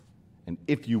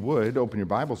if you would, open your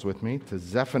Bibles with me to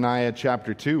Zephaniah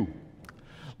chapter 2.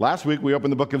 Last week we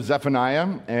opened the book of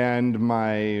Zephaniah, and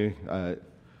my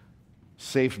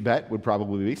safe bet would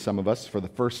probably be some of us, for the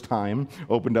first time,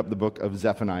 opened up the book of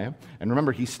Zephaniah. And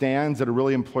remember, he stands at a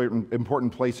really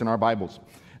important place in our Bibles.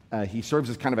 He serves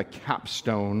as kind of a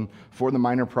capstone for the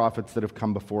minor prophets that have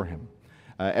come before him.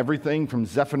 Everything from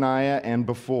Zephaniah and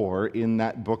before in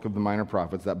that book of the minor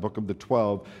prophets, that book of the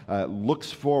 12,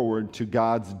 looks forward to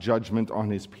God's judgment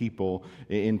on his people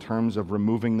in terms of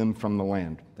removing them from the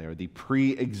land. They are the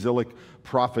pre-exilic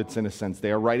prophets in a sense.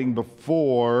 They are writing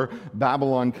before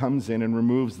Babylon comes in and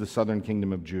removes the southern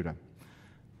kingdom of Judah.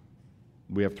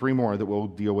 We have three more that we'll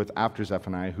deal with after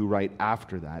Zephaniah who write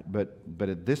after that. But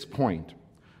at this point,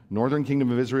 northern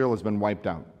kingdom of Israel has been wiped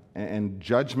out. And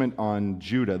judgment on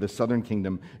Judah, the southern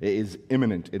kingdom, is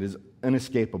imminent. It is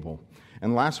inescapable.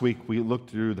 And last week, we looked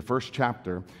through the first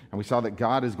chapter, and we saw that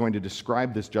God is going to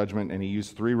describe this judgment, and he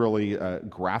used three really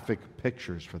graphic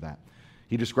pictures for that.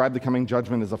 He described the coming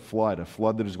judgment as a flood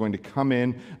that is going to come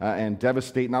in and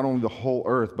devastate not only the whole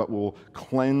earth, but will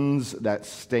cleanse that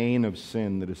stain of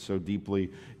sin that is so deeply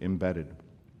embedded.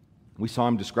 We saw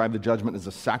him describe the judgment as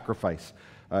a sacrifice.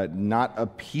 Not a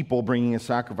people bringing a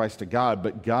sacrifice to God,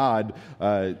 but God,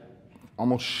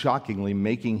 almost shockingly,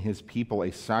 making his people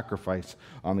a sacrifice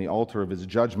on the altar of his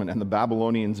judgment, and the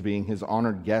Babylonians being his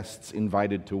honored guests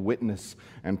invited to witness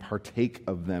and partake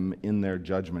of them in their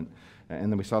judgment. And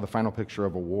then we saw the final picture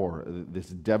of a war, this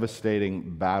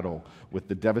devastating battle with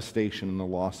the devastation and the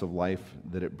loss of life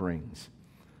that it brings.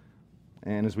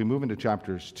 And as we move into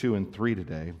chapters 2 and 3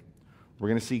 today, we're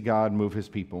going to see God move his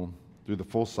people through the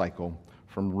full cycle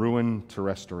from ruin to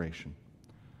restoration.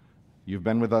 You've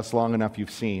been with us long enough,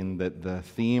 you've seen that the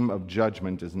theme of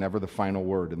judgment is never the final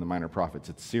word in the minor prophets.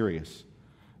 It's serious.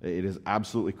 It is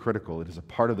absolutely critical. It is a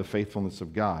part of the faithfulness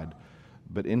of God.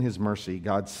 But in his mercy,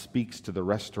 God speaks to the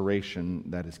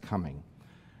restoration that is coming.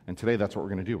 And today that's what we're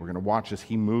going to do. We're going to watch as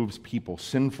he moves people,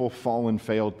 sinful, fallen,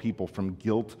 failed people, from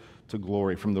guilt to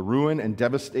glory, from the ruin and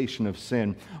devastation of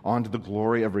sin onto the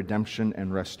glory of redemption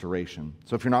and restoration.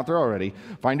 So if you're not there already,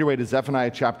 find your way to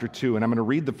Zephaniah chapter 2, and I'm going to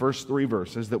read the first three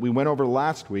verses that we went over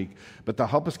last week, but to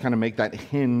help us kind of make that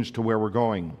hinge to where we're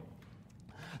going.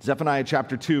 Zephaniah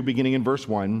chapter 2, beginning in verse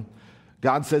 1,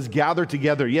 God says, "Gather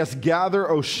together, yes, gather,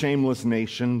 O shameless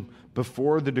nation,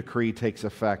 before the decree takes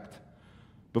effect.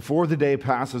 Before the day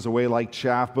passes away like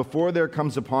chaff, before there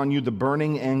comes upon you the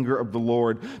burning anger of the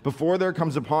Lord, before there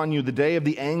comes upon you the day of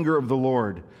the anger of the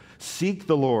Lord, seek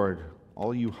the Lord,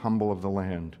 all you humble of the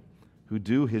land, who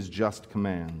do his just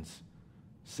commands.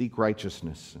 Seek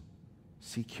righteousness,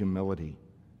 seek humility.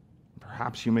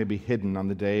 Perhaps you may be hidden on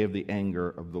the day of the anger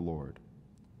of the Lord."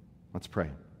 Let's pray.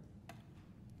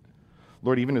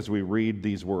 Lord, even as we read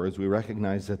these words, we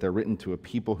recognize that they're written to a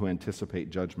people who anticipate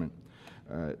judgment.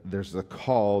 There's a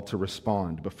call to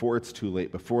respond before it's too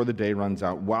late, before the day runs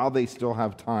out. While they still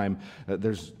have time,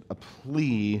 there's a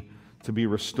plea to be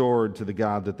restored to the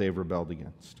God that they've rebelled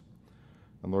against.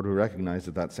 And Lord, we recognize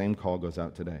that that same call goes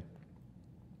out today.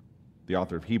 The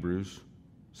author of Hebrews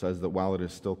says that while it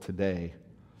is still today,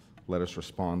 let us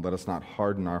respond. Let us not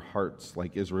harden our hearts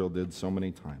like Israel did so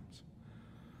many times.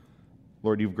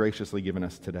 Lord, you've graciously given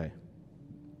us today.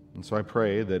 And so I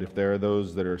pray that if there are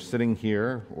those that are sitting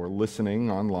here or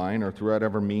listening online or through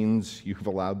whatever means you've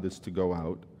allowed this to go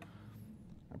out,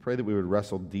 I pray that we would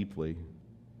wrestle deeply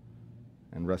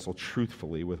and wrestle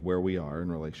truthfully with where we are in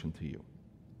relation to you.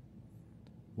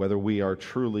 Whether we are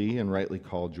truly and rightly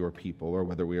called your people or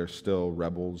whether we are still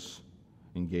rebels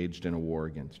engaged in a war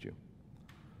against you.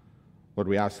 Lord,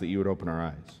 we ask that you would open our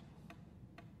eyes,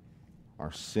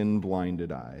 our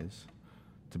sin-blinded eyes,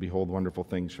 to behold wonderful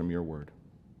things from your word.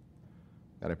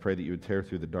 God, I pray that you would tear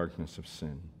through the darkness of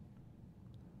sin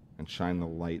and shine the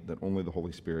light that only the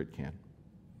Holy Spirit can.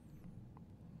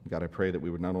 God, I pray that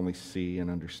we would not only see and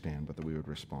understand, but that we would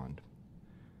respond.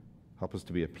 Help us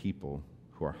to be a people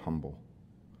who are humble,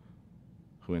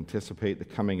 who anticipate the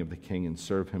coming of the King and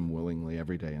serve him willingly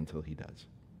every day until he does.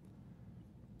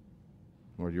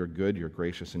 Lord, you're good, you're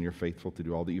gracious, and you're faithful to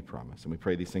do all that you promise. And we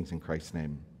pray these things in Christ's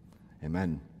name.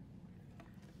 Amen.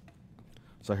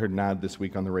 So I heard an ad this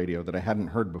week on the radio that I hadn't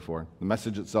heard before. The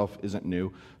message itself isn't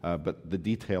new, but the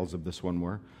details of this one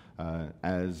were.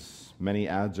 As many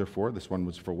ads are for, this one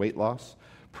was for weight loss,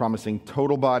 promising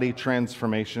total body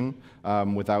transformation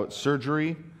without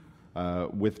surgery,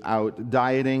 without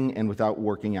dieting, and without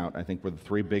working out, I think were the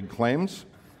three big claims.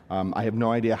 I have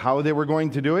no idea how they were going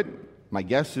to do it. My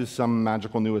guess is some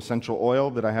magical new essential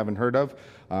oil that I haven't heard of.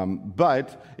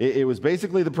 But it was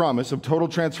basically the promise of total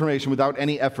transformation without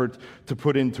any effort to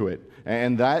put into it.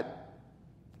 And that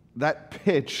That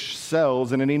pitch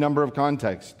sells in any number of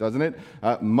contexts, doesn't it?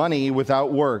 Money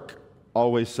without work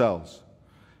always sells.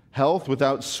 Health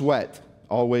without sweat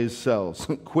always sells.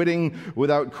 Quitting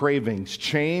without cravings.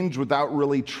 Change without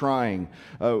really trying.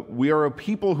 We are a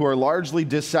people who are largely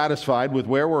dissatisfied with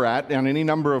where we're at on any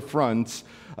number of fronts,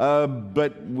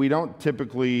 but we don't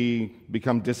typically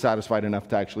become dissatisfied enough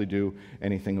to actually do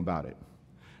anything about it.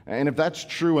 And if that's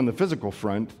true on the physical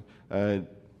front,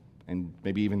 and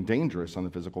maybe even dangerous on the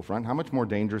physical front, how much more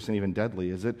dangerous and even deadly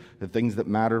is it the things that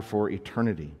matter for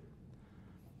eternity?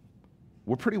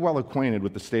 We're pretty well acquainted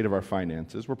with the state of our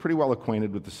finances. We're pretty well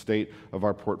acquainted with the state of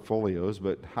our portfolios,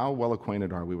 but how well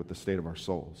acquainted are we with the state of our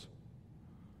souls?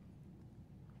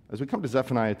 As we come to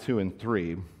Zephaniah 2 and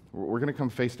 3, we're going to come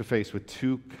face to face with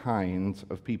two kinds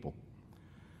of people.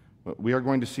 We are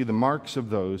going to see the marks of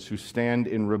those who stand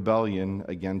in rebellion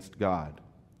against God.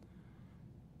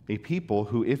 A people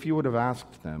who, if you would have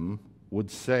asked them, would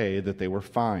say that they were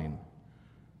fine.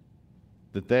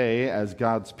 That they, as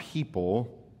God's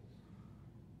people,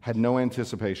 had no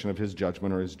anticipation of his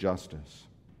judgment or his justice.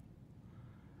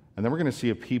 And then we're going to see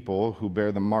a people who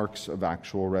bear the marks of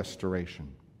actual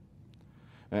restoration.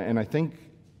 And I think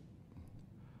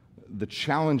the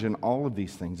challenge in all of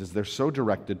these things is they're so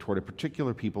directed toward a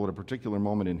particular people at a particular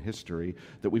moment in history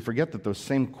that we forget that those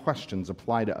same questions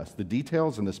apply to us. The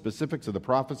details and the specifics of the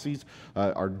prophecies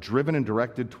are driven and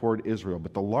directed toward Israel,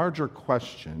 but the larger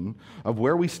question of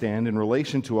where we stand in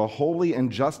relation to a holy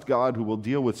and just God who will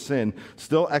deal with sin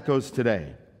still echoes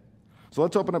today. So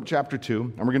let's open up chapter 2,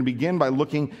 and we're going to begin by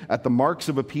looking at the marks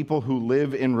of a people who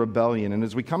live in rebellion. And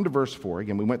as we come to verse 4,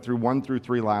 again, we went through 1 through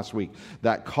 3 last week,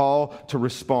 that call to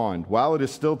respond. While it is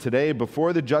still today,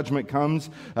 before the judgment comes,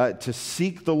 to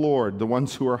seek the Lord, the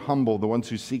ones who are humble, the ones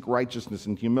who seek righteousness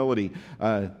and humility.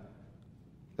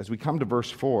 As we come to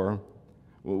verse 4,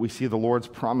 we see the Lord's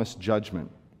promised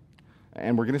judgment.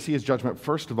 And we're going to see his judgment,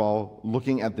 first of all,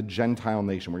 looking at the Gentile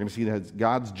nation. We're going to see that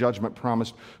God's judgment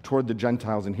promised toward the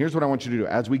Gentiles. And here's what I want you to do.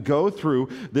 As we go through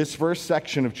this first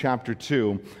section of chapter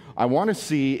 2, I want to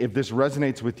see if this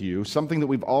resonates with you, something that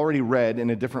we've already read in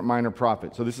a different minor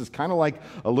prophet. So this is kind of like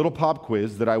a little pop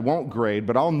quiz that I won't grade,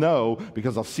 but I'll know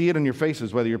because I'll see it in your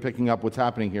faces whether you're picking up what's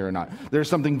happening here or not. There's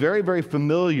something very, very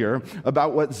familiar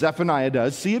about what Zephaniah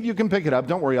does. See if you can pick it up.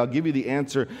 Don't worry, I'll give you the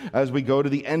answer as we go to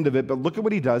the end of it, but look at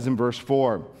what he does in verse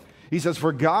 4. He says,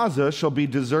 "For Gaza shall be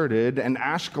deserted, and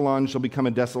Ashkelon shall become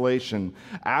a desolation.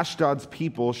 Ashdod's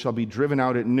people shall be driven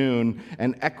out at noon,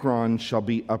 and Ekron shall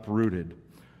be uprooted."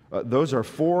 Those are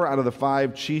 4 out of the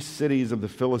 5 chief cities of the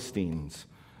Philistines.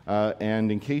 And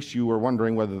in case you were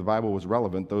wondering whether the Bible was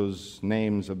relevant, those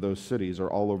names of those cities are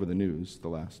all over the news the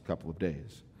last couple of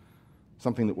days.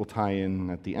 Something that will tie in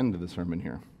at the end of the sermon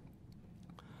here.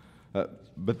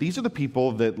 But these are the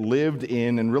people that lived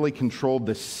in and really controlled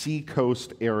the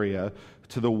seacoast area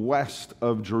to the west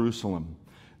of Jerusalem.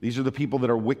 These are the people that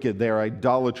are wicked, they are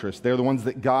idolatrous. They're the ones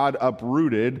that God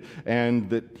uprooted and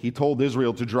that he told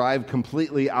Israel to drive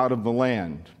completely out of the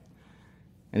land.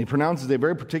 And he pronounces a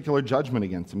very particular judgment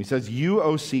against them. He says, "You,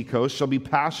 O seacoast, shall be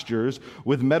pastures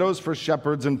with meadows for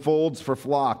shepherds and folds for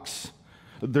flocks."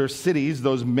 Their cities,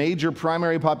 those major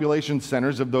primary population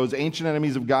centers of those ancient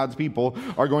enemies of God's people,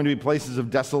 are going to be places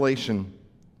of desolation.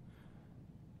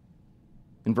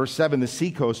 In verse 7, "The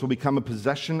seacoast will become a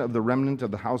possession of the remnant of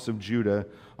the house of Judah,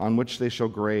 on which they shall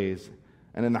graze.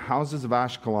 And in the houses of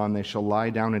Ashkelon they shall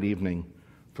lie down at evening.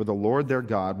 For the Lord their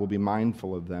God will be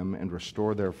mindful of them and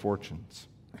restore their fortunes."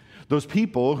 Those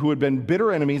people who had been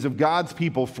bitter enemies of God's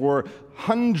people for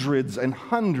hundreds and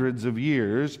hundreds of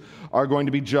years are going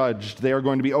to be judged. They are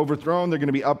going to be overthrown. They're going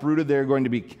to be uprooted. They're going to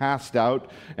be cast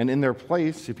out. And in their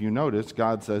place, if you notice,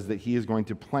 God says that he is going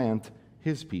to plant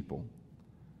his people.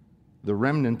 The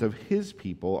remnant of his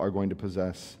people are going to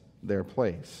possess their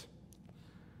place.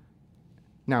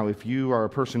 Now, if you are a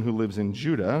person who lives in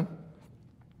Judah,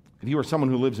 if you are someone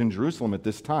who lives in Jerusalem at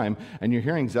this time, and you're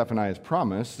hearing Zephaniah's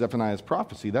promise, Zephaniah's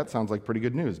prophecy, that sounds like pretty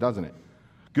good news, doesn't it?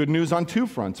 Good news on 2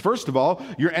 fronts. First of all,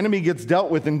 your enemy gets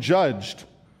dealt with and judged.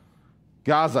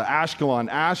 Gaza, Ashkelon,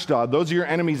 Ashdod, those are your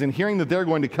enemies, and hearing that they're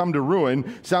going to come to ruin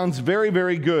sounds very,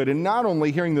 very good. And not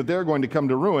only hearing that they're going to come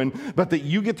to ruin, but that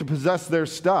you get to possess their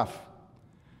stuff.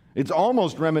 It's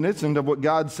almost reminiscent of what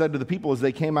God said to the people as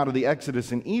they came out of the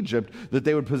Exodus in Egypt, that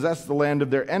they would possess the land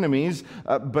of their enemies,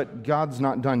 but God's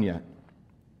not done yet.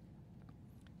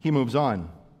 He moves on.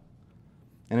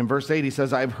 And in verse 8 he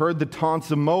says, "I have heard the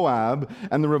taunts of Moab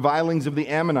and the revilings of the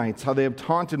Ammonites, how they have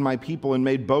taunted my people and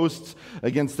made boasts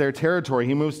against their territory."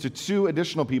 He moves to 2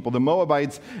 additional people, the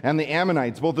Moabites and the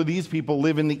Ammonites. Both of these people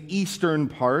live in the eastern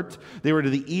part. They were to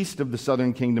the east of the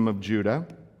southern kingdom of Judah.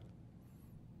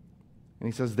 And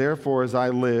he says, "Therefore, as I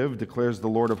live, declares the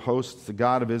Lord of hosts, the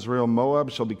God of Israel, Moab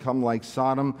shall become like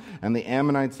Sodom, and the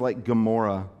Ammonites like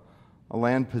Gomorrah, a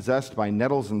land possessed by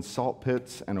nettles and salt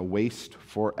pits, and a waste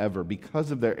forever, because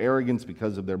of their arrogance,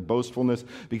 because of their boastfulness,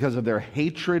 because of their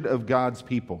hatred of God's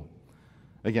people."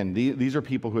 Again, these are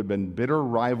people who had been bitter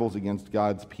rivals against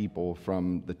God's people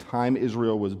from the time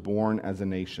Israel was born as a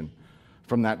nation.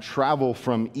 From that travel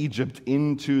from Egypt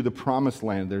into the promised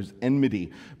land, there's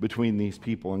enmity between these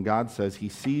people. And God says he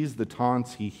sees the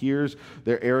taunts, he hears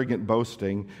their arrogant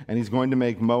boasting, and he's going to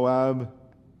make Moab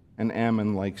and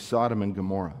Ammon like Sodom and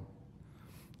Gomorrah.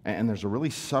 And there's a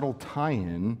really subtle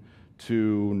tie-in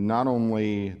to not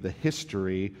only the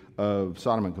history of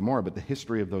Sodom and Gomorrah, but the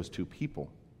history of those two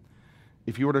people.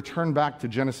 If you were to turn back to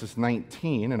Genesis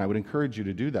 19, and I would encourage you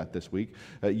to do that this week,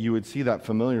 you would see that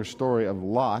familiar story of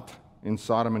Lot in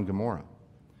Sodom and Gomorrah,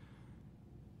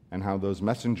 and how those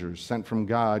messengers sent from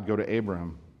God go to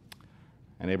Abraham.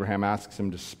 And Abraham asks him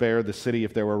to spare the city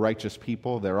if there were righteous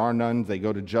people. There are none. They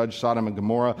go to judge Sodom and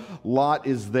Gomorrah. Lot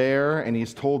is there, and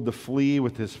he's told to flee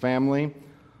with his family.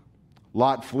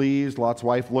 Lot flees. Lot's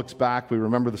wife looks back. We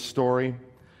remember the story.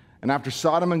 And after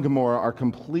Sodom and Gomorrah are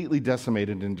completely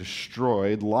decimated and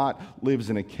destroyed, Lot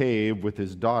lives in a cave with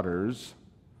his daughters.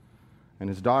 And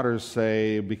his daughters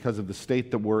say, because of the state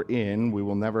that we're in, we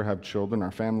will never have children. Our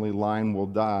family line will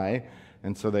die.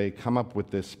 And so they come up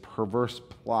with this perverse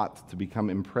plot to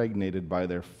become impregnated by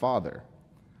their father.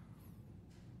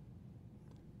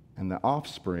 And the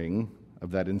offspring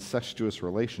of that incestuous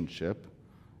relationship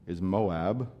is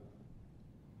Moab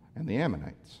and the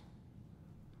Ammonites.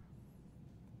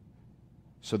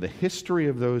 So the history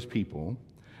of those people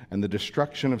and the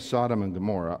destruction of Sodom and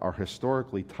Gomorrah are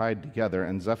historically tied together,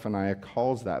 and Zephaniah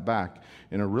calls that back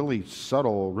in a really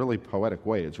subtle, really poetic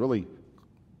way. It's really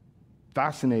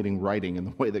fascinating writing in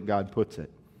the way that God puts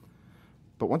it.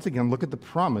 But once again, look at the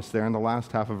promise there in the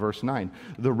last half of verse 9.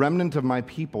 "The remnant of my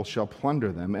people shall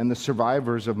plunder them, and the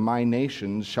survivors of my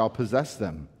nations shall possess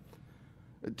them."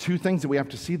 Two things that we have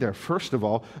to see there. First of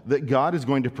all, that God is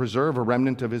going to preserve a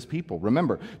remnant of his people.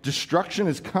 Remember, destruction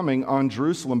is coming on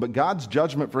Jerusalem, but God's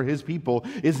judgment for his people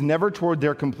is never toward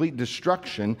their complete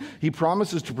destruction. He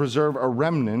promises to preserve a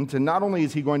remnant, and not only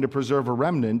is he going to preserve a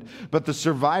remnant, but the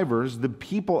survivors, the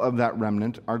people of that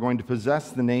remnant, are going to possess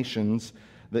the nations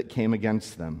that came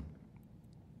against them.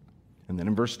 And then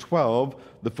in verse 12,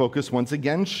 the focus once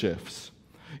again shifts.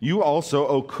 "You also,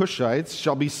 O Cushites,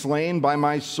 shall be slain by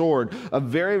my sword." A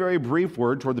very, very brief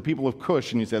word toward the people of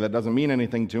Cush, and you say that doesn't mean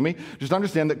anything to me. Just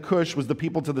understand that Cush was the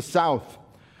people to the south.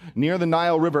 Near the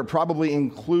Nile River, it probably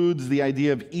includes the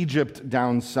idea of Egypt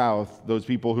down south, those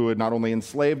people who had not only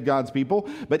enslaved God's people,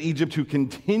 but Egypt who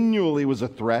continually was a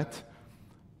threat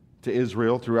to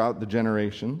Israel throughout the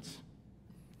generations.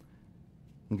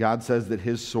 And God says that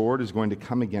his sword is going to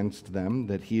come against them,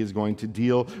 that he is going to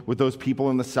deal with those people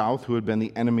in the south who had been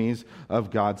the enemies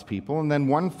of God's people. And then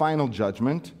one final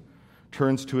judgment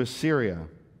turns to Assyria.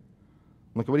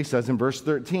 Look at what he says in verse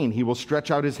 13. "He will stretch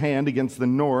out his hand against the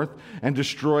north and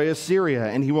destroy Assyria,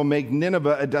 and he will make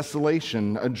Nineveh a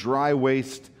desolation, a dry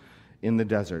waste in the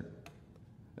desert."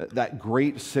 That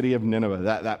great city of Nineveh,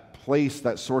 that place,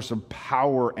 that source of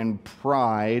power and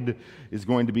pride, is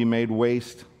going to be made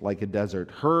waste like a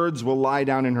desert. "Herds will lie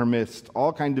down in her midst,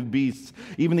 all kinds of beasts.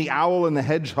 Even the owl and the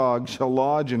hedgehog shall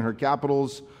lodge in her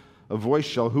capitals. A voice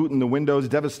shall hoot in the windows.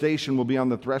 Devastation will be on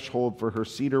the threshold, for her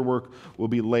cedar work will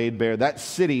be laid bare." That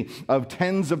city of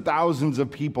tens of thousands of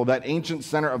people, that ancient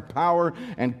center of power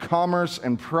and commerce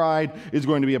and pride, is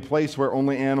going to be a place where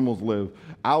only animals live.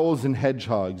 Owls and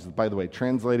hedgehogs. By the way,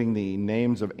 translating the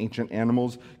names of ancient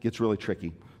animals gets really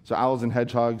tricky. So owls and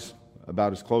hedgehogs,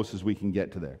 about as close as we can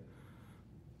get to there.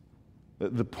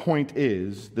 The point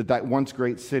is that once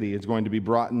great city is going to be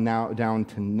brought now down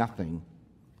to nothing.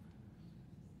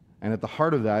 And at the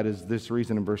heart of that is this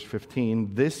reason in verse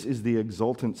 15. "This is the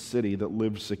exultant city that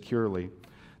lived securely,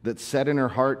 that said in her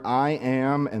heart, I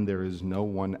am, and there is no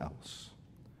one else."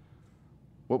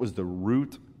 What was the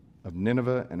root of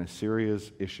Nineveh and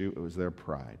Assyria's issue? It was their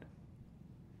pride.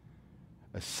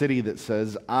 A city that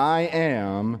says, "I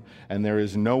am, and there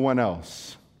is no one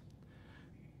else."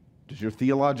 Does your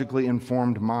theologically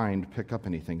informed mind pick up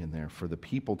anything in there for the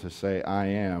people to say, "I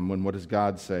am," when what does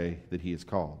God say that he is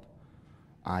called?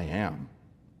 I am.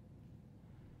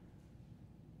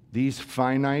 These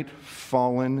finite,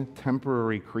 fallen,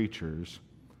 temporary creatures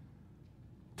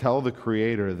tell the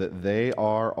Creator that they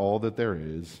are all that there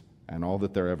is and all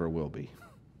that there ever will be.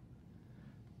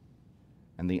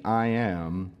 And the I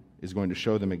am is going to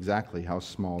show them exactly how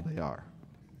small they are.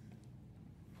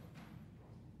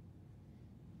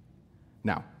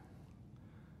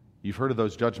 You've heard of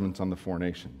those judgments on the four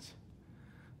nations.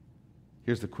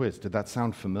 Here's the quiz. Did that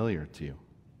sound familiar to you?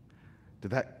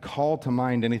 Did that call to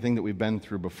mind anything that we've been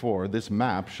through before? This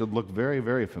map should look very,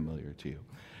 very familiar to you.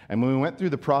 And when we went through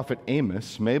the prophet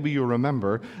Amos, maybe you'll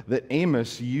remember that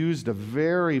Amos used a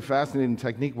very fascinating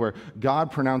technique where God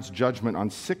pronounced judgment on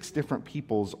 6 different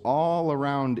peoples all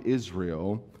around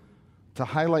Israel to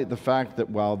highlight the fact that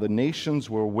while the nations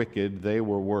were wicked, they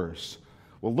were worse.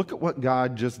 Well, look at what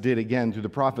God just did again through the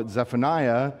prophet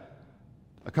Zephaniah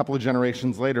a couple of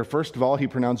generations later. First of all, he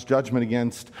pronounced judgment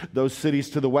against those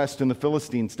cities to the west in the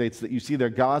Philistine states that you see there,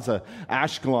 Gaza,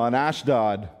 Ashkelon,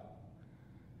 Ashdod.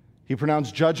 He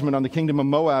pronounced judgment on the kingdom of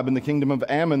Moab and the kingdom of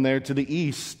Ammon there to the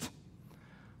east.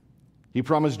 He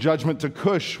promised judgment to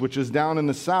Cush, which is down in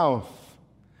the south.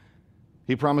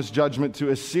 He promised judgment to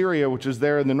Assyria, which is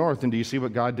there in the north. And do you see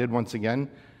what God did once again?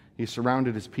 He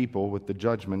surrounded his people with the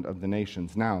judgment of the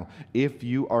nations. Now, if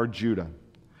you are Judah,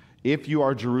 if you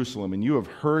are Jerusalem, and you have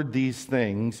heard these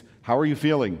things, how are you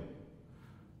feeling?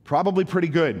 Probably pretty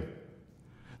good.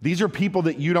 These are people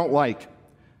that you don't like.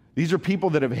 These are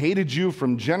people that have hated you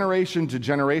from generation to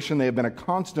generation. They have been a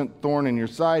constant thorn in your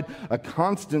side, a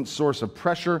constant source of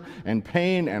pressure and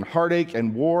pain and heartache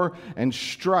and war and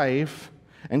strife.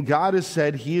 And God has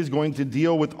said he is going to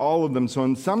deal with all of them. So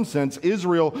in some sense,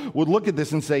 Israel would look at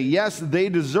this and say, yes, they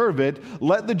deserve it.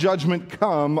 Let the judgment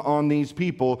come on these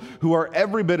people who are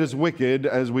every bit as wicked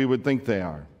as we would think they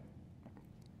are.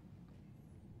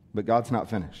 But God's not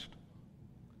finished.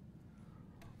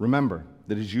 Remember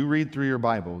that as you read through your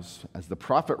Bibles, as the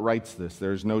prophet writes this,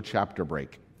 there's no chapter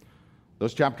break.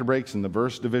 Those chapter breaks and the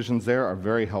verse divisions there are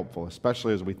very helpful,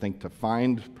 especially as we think to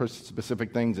find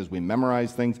specific things, as we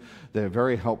memorize things. They're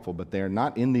very helpful, but they are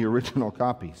not in the original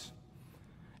copies.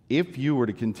 If you were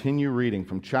to continue reading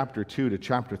from chapter 2 to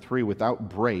chapter 3 without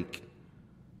break,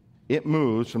 it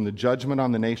moves from the judgment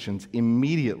on the nations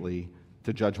immediately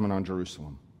to judgment on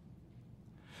Jerusalem.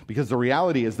 Because the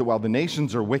reality is that while the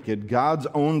nations are wicked, God's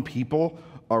own people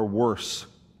are worse.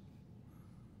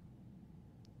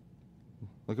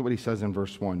 Look at what he says in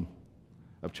verse 1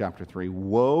 of chapter 3.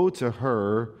 Woe to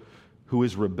her who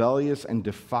is rebellious and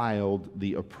defiled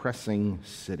the oppressing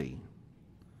city.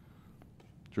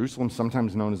 Jerusalem,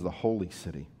 sometimes known as the holy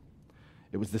city.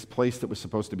 It was this place that was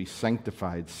supposed to be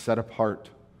sanctified, set apart,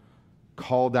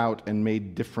 called out and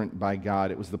made different by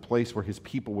God. It was the place where his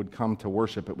people would come to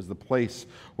worship. It was the place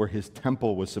where his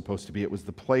temple was supposed to be. It was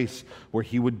the place where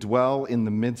he would dwell in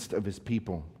the midst of his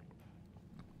people.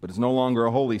 But it's no longer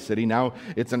a holy city. Now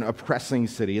it's an oppressing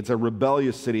city. It's a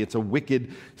rebellious city. It's a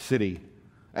wicked city.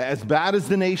 As bad as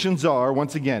the nations are,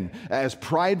 once again, as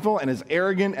prideful and as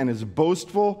arrogant and as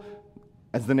boastful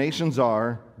as the nations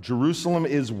are, Jerusalem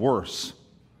is worse.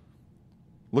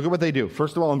 Look at what they do.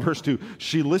 First of all, in verse 2,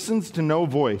 she listens to no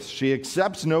voice. She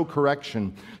accepts no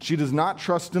correction. She does not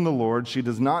trust in the Lord. She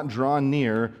does not draw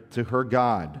near to her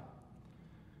God.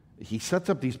 He sets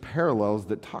up these parallels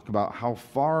that talk about how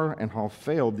far and how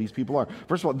failed these people are.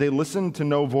 First of all, they listen to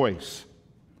no voice.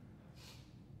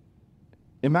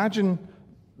 Imagine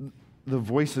the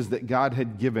voices that God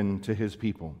had given to his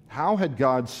people. How had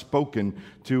God spoken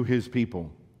to his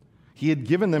people? He had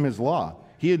given them his law.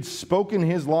 He had spoken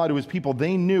his law to his people.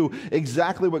 They knew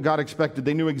exactly what God expected.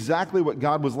 They knew exactly what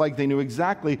God was like. They knew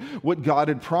exactly what God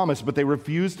had promised, but they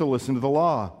refused to listen to the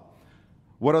law.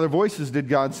 What other voices did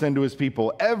God send to his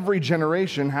people? Every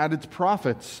generation had its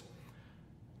prophets.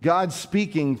 God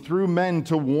speaking through men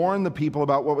to warn the people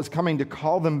about what was coming, to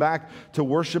call them back to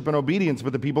worship and obedience,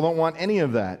 but the people don't want any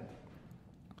of that.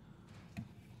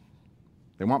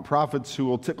 They want prophets who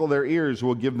will tickle their ears, who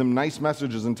will give them nice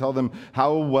messages and tell them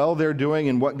how well they're doing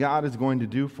and what God is going to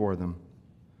do for them.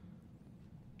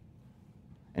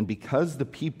 And because the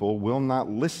people will not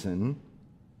listen,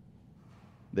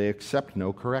 they accept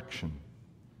no correction.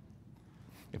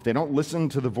 If they don't listen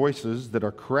to the voices that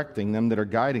are correcting them, that are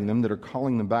guiding them, that are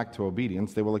calling them back to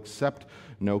obedience, they will accept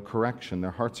no correction.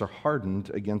 Their hearts are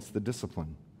hardened against the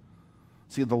discipline.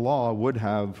 See, the law would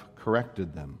have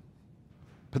corrected them,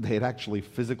 but they had actually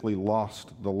physically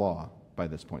lost the law by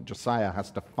this point. Josiah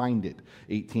has to find it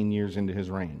 18 years into his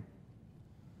reign.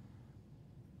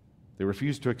 They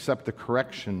refused to accept the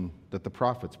correction that the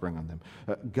prophets bring on them.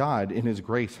 God, in his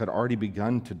grace, had already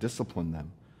begun to discipline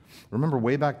them. Remember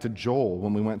way back to Joel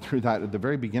when we went through that at the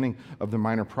very beginning of the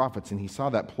minor prophets, and he saw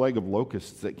that plague of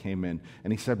locusts that came in,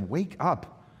 and he said, wake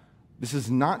up. This is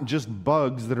not just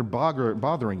bugs that are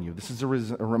bothering you. This is a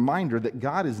reminder that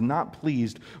God is not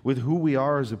pleased with who we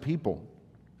are as a people.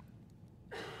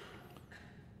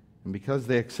 And because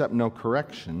they accept no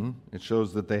correction, it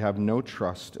shows that they have no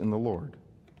trust in the Lord.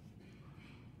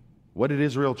 What did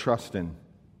Israel trust in?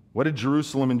 What did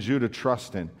Jerusalem and Judah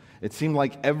trust in? It seemed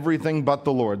like everything but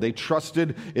the Lord. They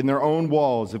trusted in their own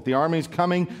walls. If the army's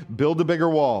coming, build a bigger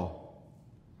wall.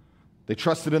 They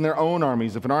trusted in their own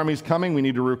armies. If an army's coming, we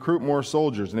need to recruit more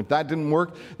soldiers. And if that didn't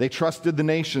work, they trusted the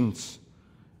nations.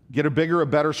 Get a bigger, a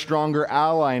better, stronger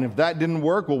ally. And if that didn't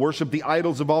work, we'll worship the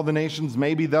idols of all the nations.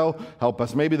 Maybe they'll help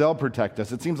us. Maybe they'll protect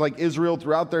us. It seems like Israel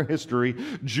throughout their history,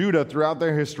 Judah throughout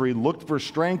their history, looked for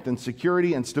strength and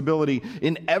security and stability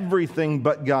in everything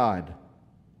but God.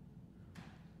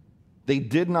 They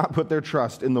did not put their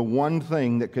trust in the one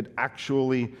thing that could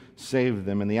actually save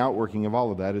them. And the outworking of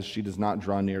all of that is she does not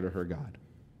draw near to her God.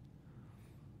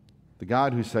 The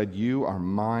God who said, "You are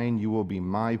mine, you will be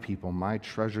my people, my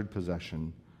treasured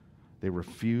possession," they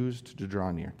refused to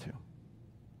draw near to.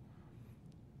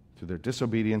 Through their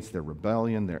disobedience, their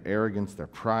rebellion, their arrogance, their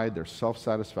pride, their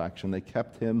self-satisfaction, they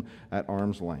kept him at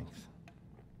arm's length.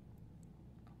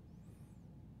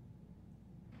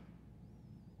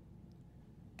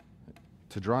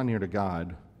 To draw near to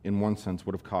God, in one sense,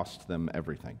 would have cost them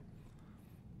everything.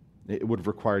 It would have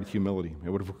required humility. It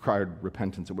would have required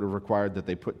repentance. It would have required that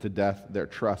they put to death their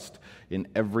trust in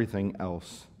everything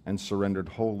else and surrendered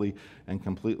wholly and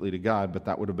completely to God, but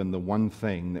that would have been the one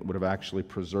thing that would have actually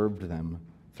preserved them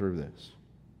through this.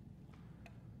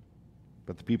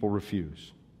 But the people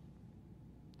refuse.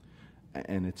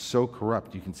 And it's so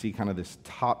corrupt. You can see kind of this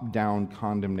top-down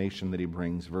condemnation that he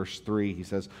brings. Verse 3, he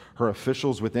says, "Her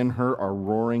officials within her are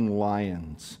roaring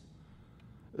lions."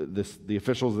 The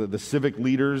officials, the civic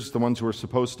leaders, the ones who are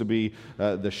supposed to be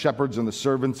the shepherds and the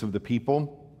servants of the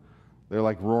people, they're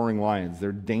like roaring lions.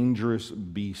 They're dangerous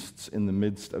beasts in the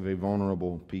midst of a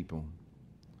vulnerable people.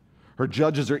 Her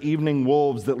judges are evening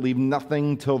wolves that leave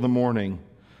nothing till the morning.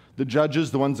 The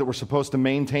judges, the ones that were supposed to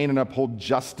maintain and uphold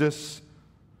justice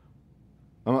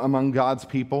among God's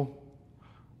people,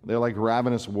 they're like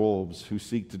ravenous wolves who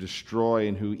seek to destroy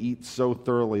and who eat so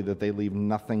thoroughly that they leave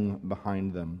nothing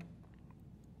behind them.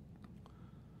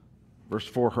 Verse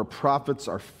 4, "Her prophets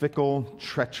are fickle,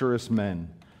 treacherous men."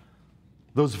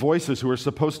 Those voices who are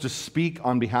supposed to speak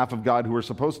on behalf of God, who are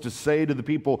supposed to say to the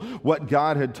people what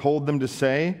God had told them to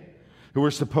say, who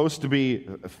are supposed to be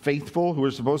faithful, who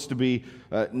are supposed to be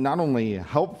not only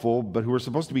helpful, but who are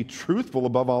supposed to be truthful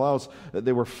above all else,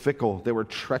 they were fickle, they were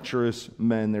treacherous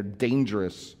men, they're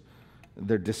dangerous,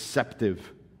 they're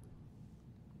deceptive.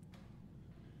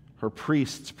 Her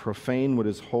priests profane what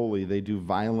is holy, they do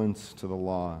violence to the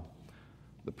law.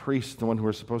 The priests, the one who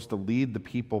are supposed to lead the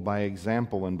people by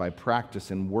example and by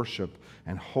practice in worship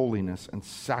and holiness and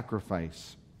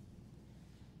sacrifice,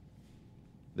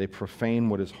 they profane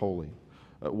what is holy.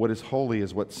 What is holy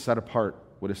is what's set apart,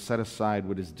 what is set aside,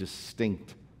 what is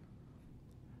distinct.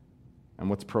 And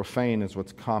what's profane is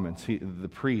what's common. See, the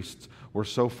priests were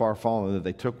so far fallen that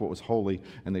they took what was holy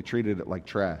and they treated it like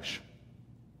trash.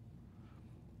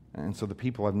 And so the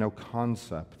people have no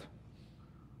concept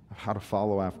of how to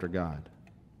follow after God.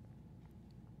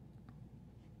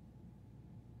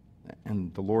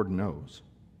 And the Lord knows.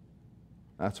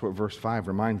 That's what verse 5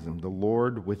 reminds them. The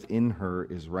Lord within her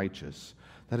is righteous.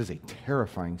 That is a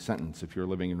terrifying sentence if you're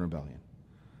living in rebellion.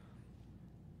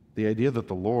 The idea that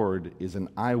the Lord is an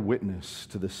eyewitness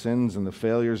to the sins and the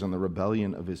failures and the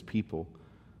rebellion of his people,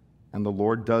 and the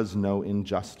Lord does know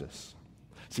injustice.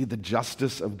 See, the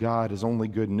justice of God is only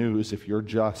good news if you're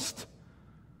just.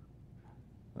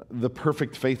 The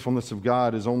perfect faithfulness of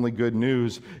God is only good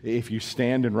news if you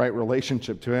stand in right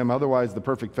relationship to him. Otherwise, the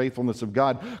perfect faithfulness of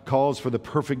God calls for the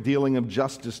perfect dealing of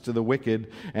justice to the wicked.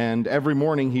 And every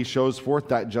morning he shows forth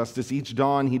that justice. Each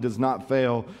dawn he does not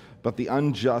fail, but the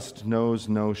unjust knows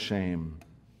no shame.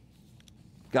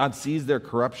 God sees their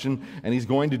corruption, and he's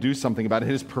going to do something about it.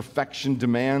 His perfection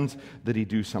demands that he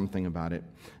do something about it.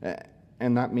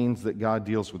 And that means that God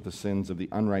deals with the sins of the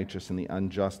unrighteous and the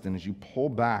unjust. And as you pull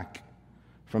back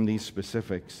from these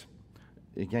specifics,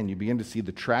 again, you begin to see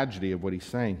the tragedy of what he's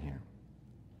saying here.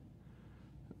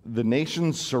 The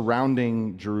nations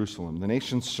surrounding Jerusalem, the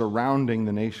nations surrounding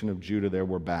the nation of Judah there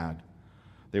were bad.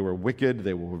 They were wicked,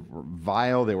 they were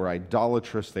vile, they were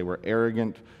idolatrous, they were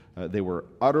arrogant, they were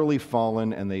utterly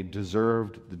fallen, and they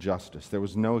deserved the justice. There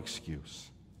was no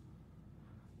excuse.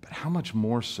 But how much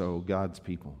more so God's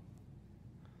people?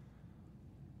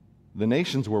 The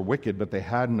nations were wicked, but they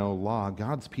had no law.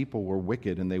 God's people were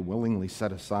wicked, and they willingly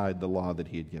set aside the law that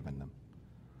he had given them.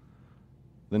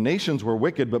 The nations were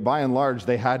wicked, but by and large,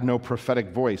 they had no prophetic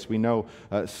voice. We know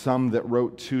some that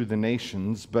wrote to the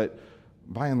nations, but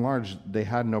by and large, they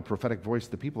had no prophetic voice.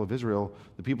 The people of Israel,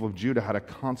 the people of Judah, had a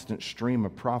constant stream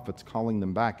of prophets calling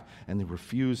them back, and they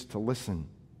refused to listen.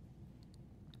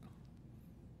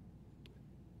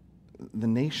 The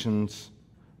nations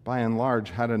by and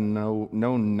large, had no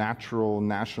natural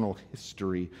national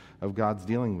history of God's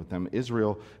dealing with them.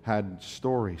 Israel had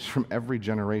stories from every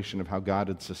generation of how God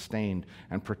had sustained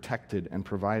and protected and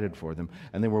provided for them,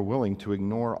 and they were willing to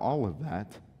ignore all of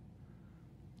that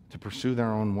to pursue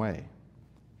their own way.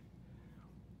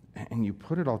 And you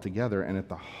put it all together, and at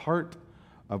the heart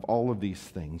of all of these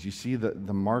things, you see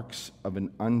the marks of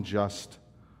an unjust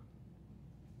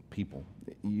people.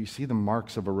 You see the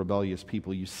marks of a rebellious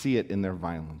people. You see it in their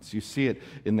violence. You see it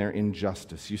in their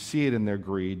injustice. You see it in their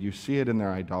greed. You see it in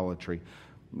their idolatry.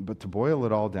 But to boil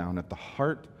it all down, at the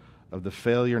heart of the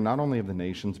failure, not only of the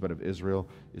nations, but of Israel,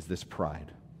 is this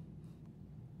pride.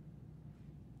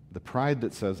 The pride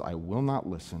that says, I will not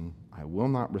listen, I will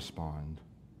not respond,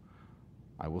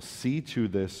 I will see to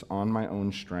this on my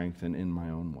own strength and in my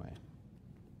own way.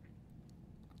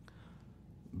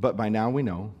 But by now we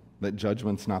know that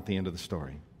judgment's not the end of the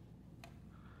story.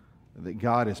 That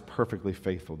God is perfectly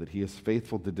faithful, that He is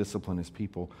faithful to discipline His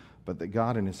people, but that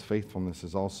God in His faithfulness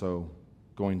is also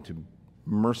going to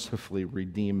mercifully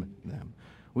redeem them.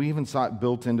 We even saw it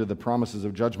built into the promises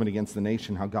of judgment against the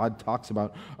nation, how God talks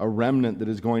about a remnant that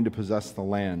is going to possess the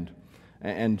land.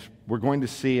 And we're going to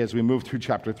see, as we move through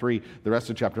chapter 3, the rest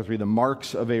of chapter 3, the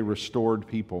marks of a restored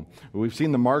people. We've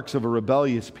seen the marks of a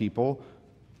rebellious people,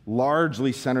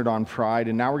 largely centered on pride,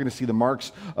 and now we're going to see the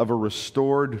marks of a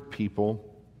restored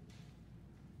people.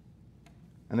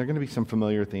 And there are going to be some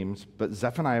familiar themes, but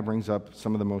Zephaniah brings up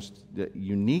some of the most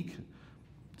unique,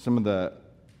 some of the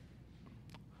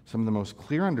most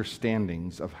clear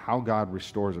understandings of how God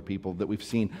restores a people that we've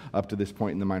seen up to this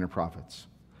point in the minor prophets.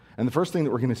 And the first thing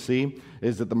that we're going to see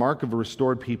is that the mark of a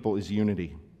restored people is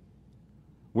unity.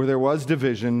 Where there was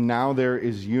division, now there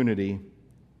is unity.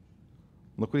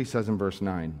 Look what he says in verse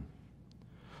 9.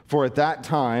 For at that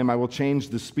time I will change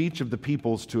the speech of the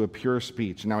peoples to a pure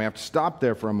speech. Now we have to stop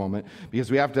there for a moment because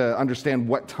we have to understand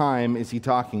what time is he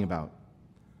talking about.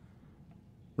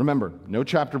 Remember, no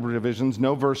chapter divisions,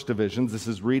 no verse divisions. This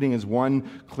is reading as one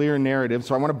clear narrative.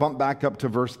 So I want to bump back up to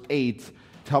verse 8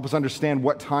 to help us understand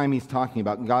what time he's talking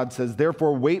about. And God says,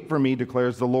 therefore wait for me,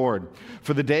 declares the Lord,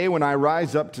 for the day when I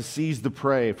rise up to seize the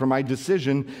prey. For my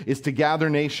decision is to gather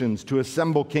nations, to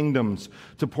assemble kingdoms,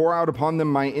 to pour out upon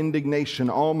them my indignation,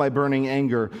 all my burning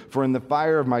anger. For in the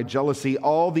fire of my jealousy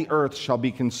all the earth shall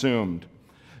be consumed.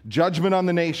 Judgment on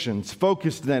the nations,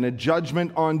 focused then, a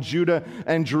judgment on Judah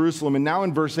and Jerusalem. And now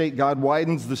in verse 8, God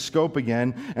widens the scope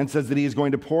again and says that he is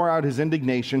going to pour out his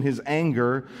indignation, his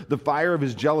anger, the fire of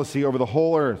his jealousy over the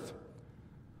whole earth.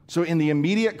 So in the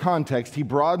immediate context, he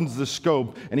broadens the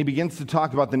scope and he begins to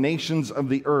talk about the nations of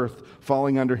the earth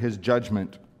falling under his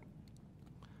judgment.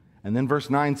 And then verse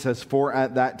 9 says, for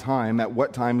at that time, at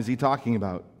what time is he talking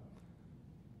about?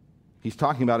 He's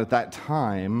talking about at that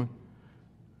time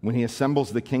when he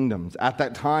assembles the kingdoms, at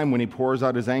that time when he pours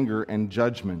out his anger and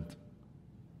judgment.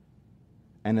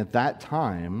 And at that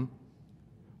time,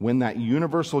 when that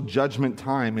universal judgment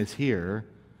time is here,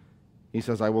 he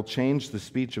says, I will change the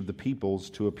speech of the peoples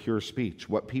to a pure speech.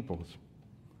 What peoples?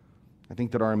 I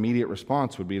think that our immediate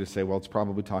response would be to say, well, it's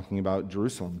probably talking about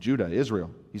Jerusalem, Judah,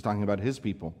 Israel. He's talking about his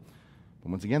people.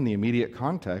 But once again, the immediate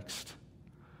context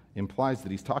implies that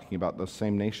he's talking about those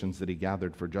same nations that he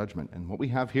gathered for judgment. And what we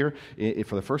have here,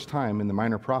 for the first time in the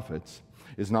minor prophets,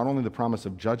 is not only the promise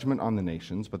of judgment on the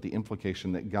nations, but the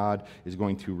implication that God is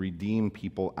going to redeem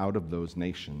people out of those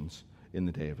nations in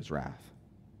the day of his wrath.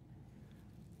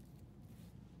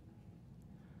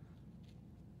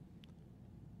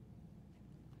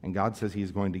 And God says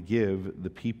he's going to give the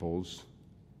peoples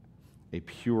a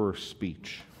pure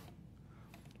speech.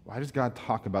 Why does God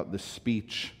talk about the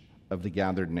speech of the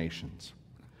gathered nations?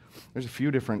 There's a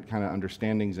few different kind of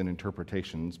understandings and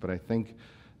interpretations, but I think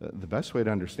the best way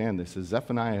to understand this is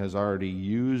Zephaniah has already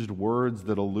used words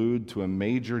that allude to a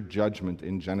major judgment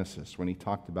in Genesis when he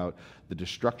talked about the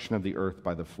destruction of the earth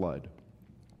by the flood.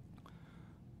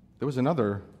 There was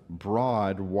another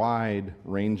broad,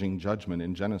 wide-ranging judgment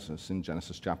in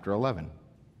Genesis chapter 11.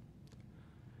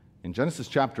 In Genesis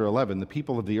chapter 11, the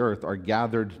people of the earth are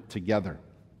gathered together.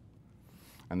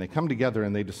 And they come together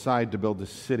and they decide to build a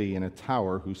city and a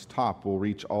tower whose top will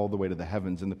reach all the way to the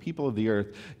heavens. And the people of the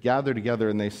earth gather together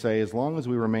and they say, as long as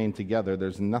we remain together,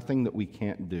 there's nothing that we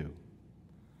can't do.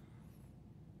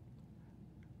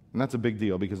 And that's a big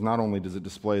deal because not only does it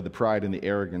display the pride and the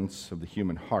arrogance of the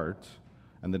human heart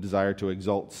and the desire to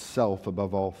exalt self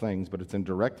above all things, but it's in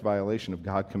direct violation of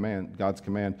God's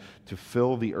command to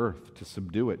fill the earth, to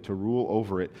subdue it, to rule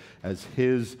over it as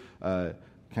his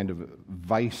kind of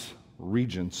vice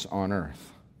regents on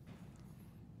earth.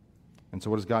 And so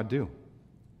what does God do?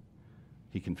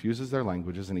 He confuses their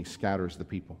languages and he scatters the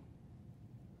people.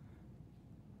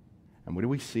 And what do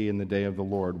we see in the day of the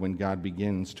Lord when God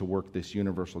begins to work this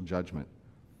universal judgment?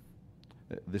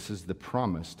 This is the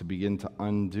promise to begin to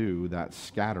undo that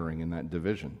scattering and that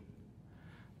division.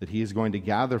 That he is going to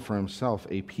gather for himself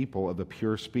a people of a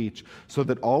pure speech, so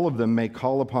that all of them may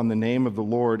call upon the name of the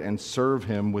Lord and serve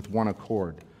him with one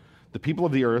accord. The people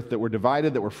of the earth that were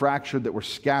divided, that were fractured, that were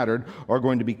scattered, are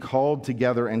going to be called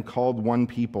together and called one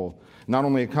people. Not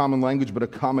only a common language, but a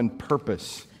common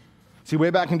purpose. See,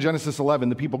 way back in Genesis 11,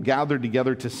 the people gathered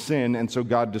together to sin, and so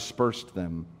God dispersed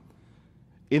them.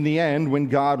 In the end, when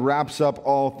God wraps up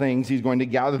all things, he's going to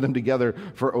gather them together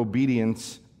for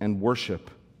obedience and worship.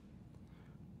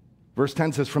 Verse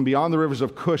 10 says, "From beyond the rivers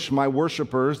of Cush, my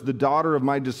worshipers, the daughter of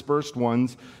my dispersed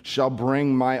ones, shall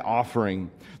bring my offering."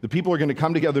 The people are going to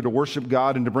come together to worship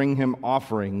God and to bring him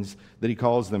offerings that he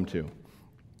calls them to.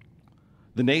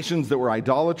 The nations that were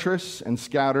idolatrous and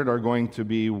scattered are going to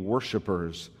be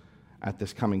worshipers at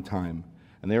this coming time.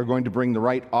 And they are going to bring the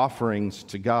right offerings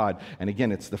to God. And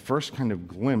again, it's the first kind of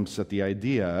glimpse at the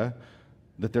idea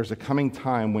that there's a coming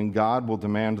time when God will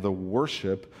demand the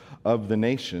worship of the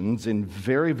nations in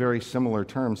very, very similar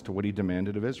terms to what he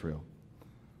demanded of Israel.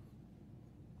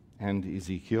 And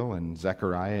Ezekiel and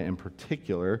Zechariah in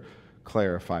particular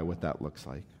clarify what that looks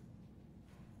like.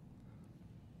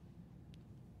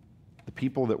 The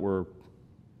people that were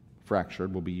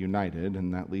fractured will be united,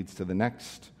 and that leads to the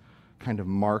next kind of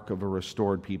mark of a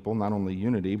restored people, not only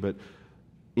unity, but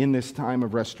in this time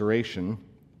of restoration,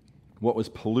 what was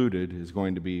polluted is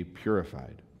going to be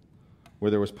purified. Where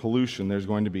there was pollution, there's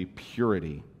going to be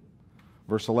purity.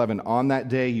 Verse 11, "On that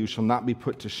day you shall not be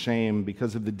put to shame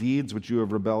because of the deeds which you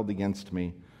have rebelled against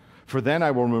me. For then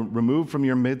I will remove from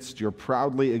your midst your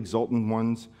proudly exultant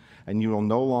ones, and you will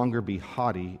no longer be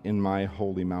haughty in my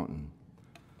holy mountain."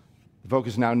 The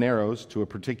focus now narrows to a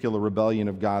particular rebellion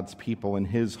of God's people in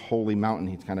his holy mountain.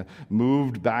 He's kind of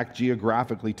moved back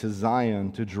geographically to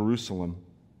Zion, to Jerusalem.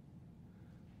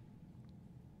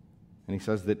 And he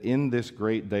says that in this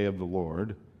great day of the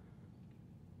Lord,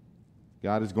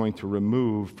 God is going to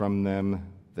remove from them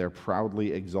their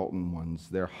proudly exultant ones,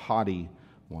 their haughty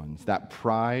ones. That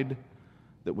pride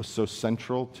that was so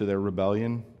central to their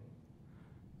rebellion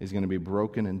is going to be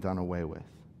broken and done away with.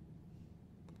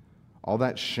 All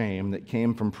that shame that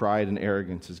came from pride and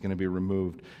arrogance is going to be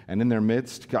removed. And in their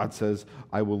midst, God says,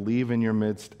 "I will leave in your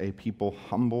midst a people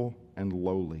humble and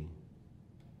lowly.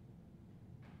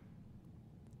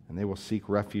 And they will seek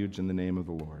refuge in the name of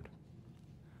the Lord."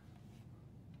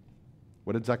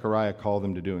 What did Zechariah call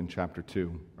them to do in chapter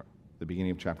 2, the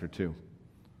beginning of chapter 2?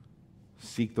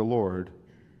 Seek the Lord,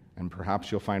 and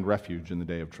perhaps you'll find refuge in the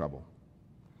day of trouble.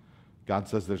 God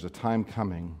says there's a time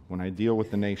coming when I deal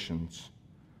with the nations.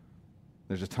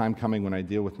 There's a time coming when I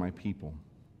deal with my people.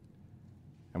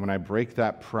 And when I break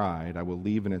that pride, I will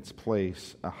leave in its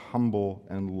place a humble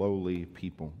and lowly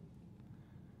people.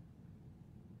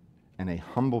 And a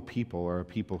humble people are a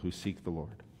people who seek the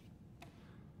Lord.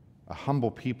 A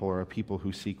humble people are a people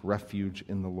who seek refuge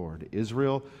in the Lord.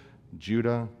 Israel,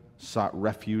 Judah sought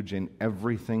refuge in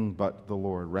everything but the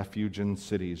Lord. Refuge in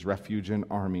cities, refuge in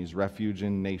armies, refuge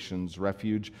in nations,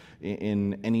 refuge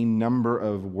in any number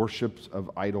of worships of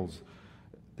idols.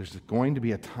 There's going to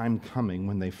be a time coming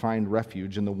when they find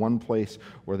refuge in the one place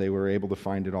where they were able to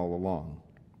find it all along.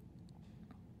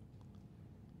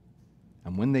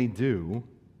 And when they do,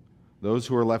 those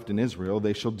who are left in Israel,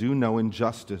 they shall do no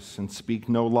injustice and speak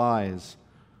no lies,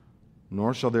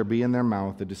 nor shall there be in their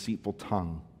mouth a deceitful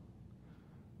tongue.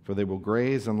 For they will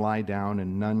graze and lie down,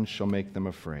 and none shall make them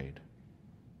afraid.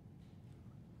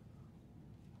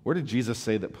 Where did Jesus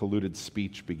say that polluted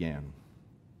speech began?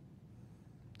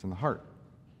 It's in the heart.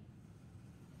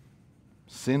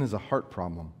 Sin is a heart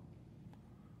problem.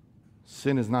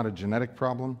 Sin is not a genetic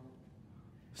problem.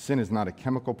 Sin is not a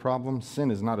chemical problem. Sin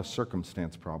is not a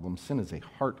circumstance problem. Sin is a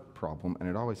heart problem, and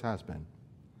it always has been.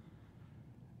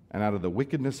 And out of the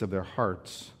wickedness of their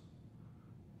hearts,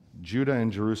 Judah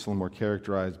and Jerusalem were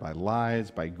characterized by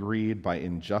lies, by greed, by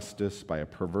injustice, by a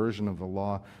perversion of the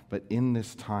law. But in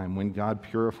this time, when God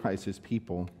purifies his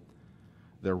people,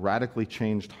 their radically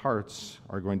changed hearts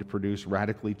are going to produce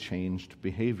radically changed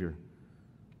behavior.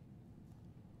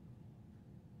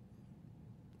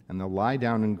 And they'll lie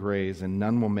down and graze, and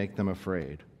none will make them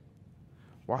afraid.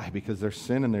 Why? Because their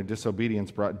sin and their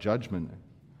disobedience brought judgment.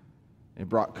 It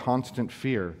brought constant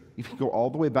fear. If you go all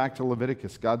the way back to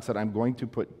Leviticus, God said, "I'm going to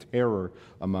put terror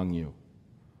among you."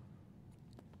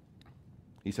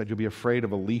 He said, "You'll be afraid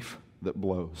of a leaf that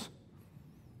blows."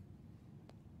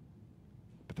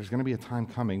 But there's going to be a time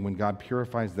coming when God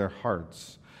purifies their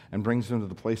hearts and brings them to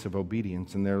the place of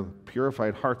obedience, and their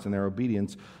purified hearts and their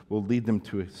obedience will lead them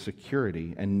to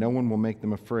security, and no one will make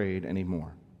them afraid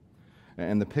anymore.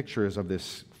 And the picture is of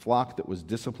this flock that was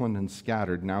disciplined and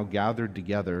scattered, now gathered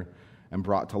together and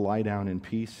brought to lie down in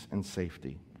peace and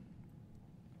safety.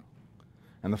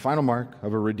 And the final mark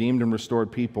of a redeemed and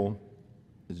restored people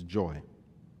is joy.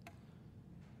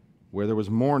 Where there was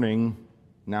mourning,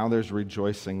 now there's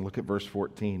rejoicing. Look at verse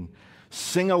 14.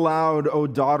 Sing aloud, O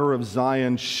daughter of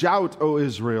Zion. Shout, O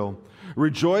Israel.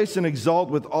 Rejoice and exult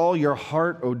with all your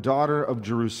heart, O daughter of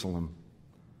Jerusalem.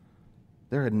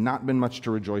 There had not been much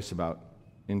to rejoice about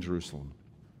in Jerusalem.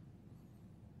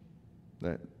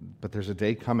 But there's a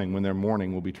day coming when their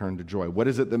mourning will be turned to joy. What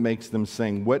is it that makes them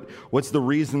sing? What's the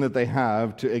reason that they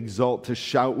have to exult, to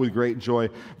shout with great joy?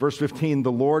 Verse 15,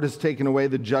 the Lord has taken away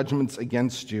the judgments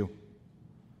against you.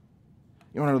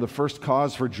 You want to know the first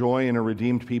cause for joy in a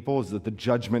redeemed people is that the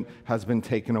judgment has been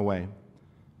taken away.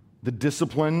 The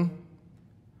discipline,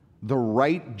 the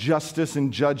right justice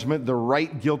and judgment, the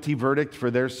right guilty verdict for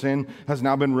their sin has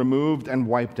now been removed and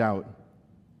wiped out.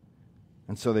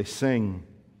 And so they sing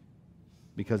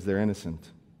because they're innocent.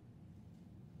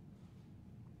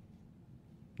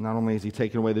 Not only has he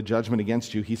taken away the judgment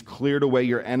against you, he's cleared away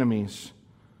your enemies,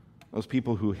 those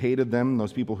people who hated them,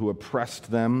 those people who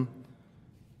oppressed them.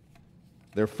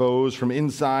 Their foes from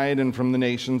inside and from the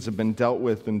nations have been dealt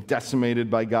with and decimated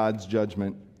by God's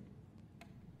judgment.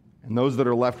 And those that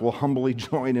are left will humbly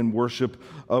join in worship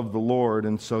of the Lord,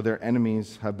 and so their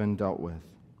enemies have been dealt with.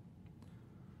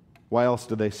 Why else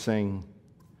do they sing?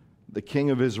 The King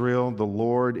of Israel, the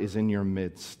Lord is in your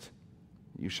midst.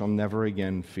 You shall never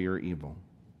again fear evil.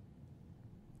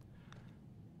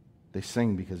 They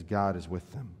sing because God is with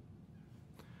them.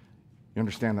 You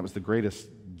understand that was the greatest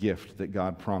gift that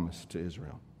God promised to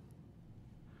Israel.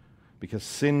 Because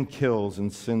sin kills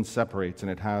and sin separates,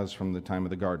 and it has from the time of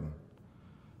the garden.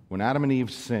 When Adam and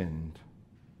Eve sinned,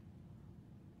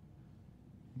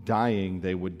 dying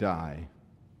they would die,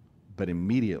 but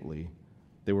immediately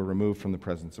they were removed from the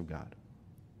presence of God.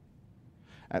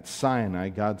 At Sinai,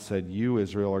 God said, you,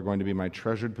 Israel, are going to be my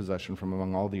treasured possession from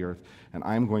among all the earth, and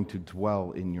I'm going to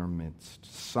dwell in your midst.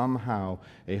 Somehow,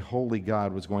 a holy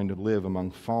God was going to live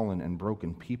among fallen and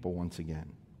broken people once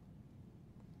again.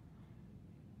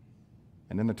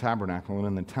 And in the tabernacle and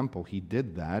in the temple, he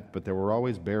did that, but there were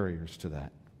always barriers to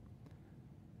that.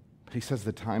 But he says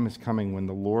the time is coming when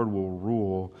the Lord will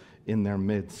rule in their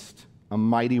midst, a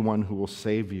mighty one who will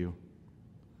save you.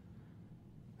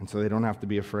 And so they don't have to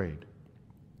be afraid.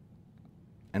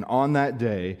 And on that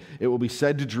day, it will be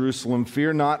said to Jerusalem,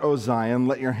 fear not, O Zion,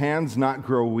 let your hands not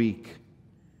grow weak.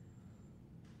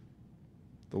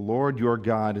 The Lord your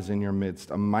God is in your midst,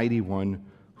 a mighty one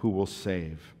who will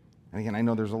save. And again, I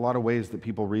know there's a lot of ways that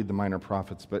people read the minor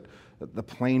prophets, but the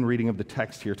plain reading of the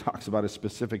text here talks about a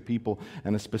specific people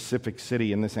and a specific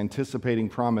city, and this anticipating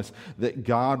promise that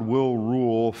God will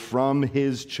rule from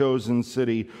his chosen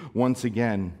city once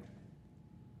again.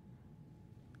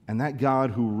 And that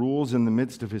God who rules in the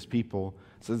midst of his people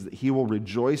says that he will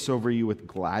rejoice over you with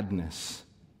gladness.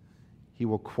 He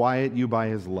will quiet you by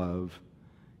his love.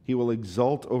 He will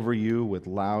exult over you with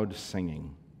loud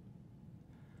singing.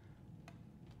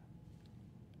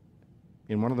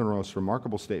 In one of the most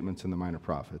remarkable statements in the Minor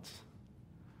Prophets,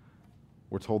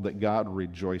 we're told that God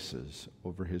rejoices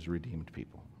over his redeemed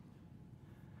people.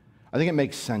 I think it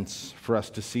makes sense for us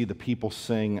to see the people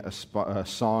sing a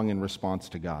song in response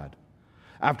to God.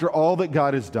 After all that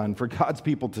God has done, for God's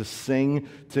people to sing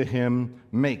to him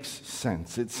makes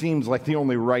sense. It seems like the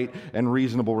only right and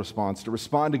reasonable response, to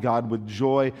respond to God with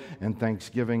joy and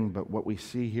thanksgiving. But what we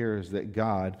see here is that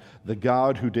God, the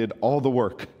God who did all the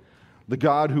work, the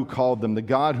God who called them, the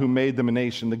God who made them a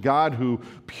nation, the God who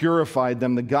purified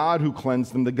them, the God who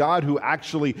cleansed them, the God who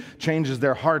actually changes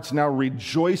their hearts, now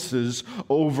rejoices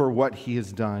over what he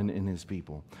has done in his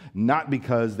people. Not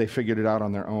because they figured it out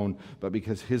on their own, but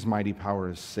because his mighty power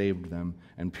has saved them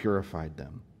and purified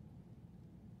them.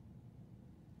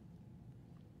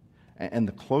 And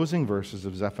the closing verses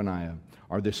of Zephaniah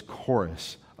are this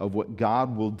chorus of what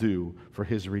God will do for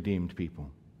his redeemed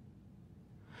people.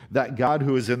 That God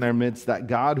who is in their midst, that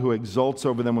God who exults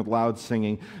over them with loud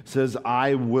singing, says,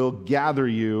 I will gather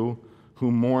you who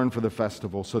mourn for the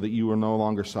festival so that you will no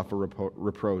longer suffer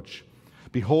reproach.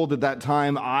 Behold, at that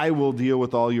time I will deal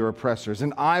with all your oppressors,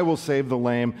 and I will save the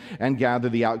lame and gather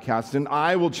the outcast, and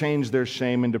I will change their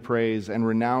shame into praise and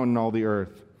renown in all the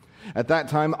earth. At that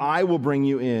time, I will bring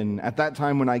you in. At that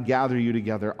time, when I gather you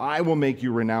together, I will make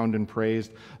you renowned and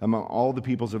praised among all the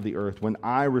peoples of the earth when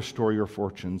I restore your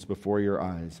fortunes before your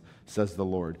eyes, says the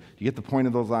Lord. Do you get the point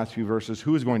of those last few verses?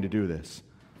 Who is going to do this?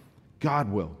 God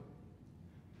will.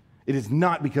 It is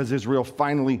not because Israel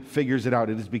finally figures it out.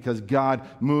 It is because God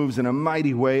moves in a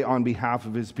mighty way on behalf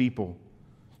of his people.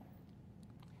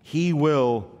 He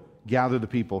will gather the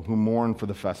people who mourn for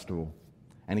the festival.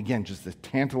 And again, just this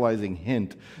tantalizing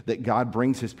hint that God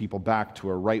brings his people back to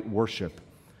a right worship,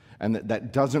 and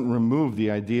that doesn't remove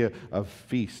the idea of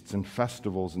feasts and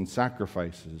festivals and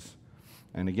sacrifices.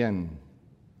 And again,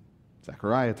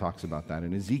 Zechariah talks about that,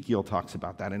 and Ezekiel talks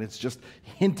about that, and it's just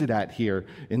hinted at here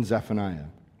in Zephaniah.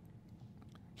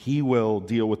 He will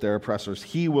deal with their oppressors.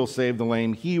 He will save the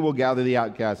lame. He will gather the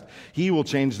outcast. He will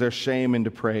change their shame into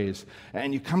praise.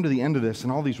 And you come to the end of this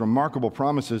and all these remarkable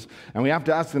promises, and we have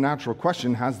to ask the natural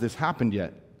question, has this happened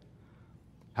yet?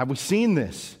 Have we seen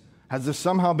this? Has this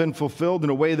somehow been fulfilled in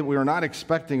a way that we are not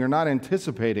expecting or not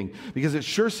anticipating? Because it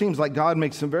sure seems like God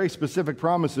makes some very specific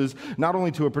promises, not only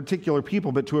to a particular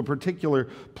people, but to a particular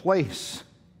place.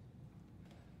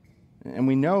 And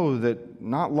we know that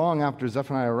not long after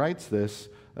Zephaniah writes this,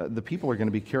 the people are going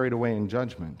to be carried away in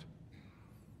judgment.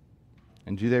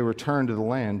 And do they return to the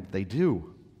land? They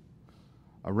do.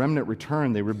 A remnant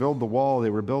return. They rebuild the wall.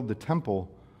 They rebuild the temple.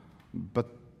 But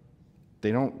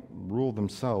they don't rule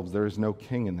themselves. There is no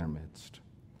king in their midst.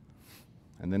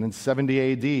 And then in 70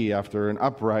 A.D., after an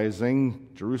uprising,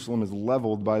 Jerusalem is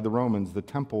leveled by the Romans, the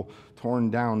temple torn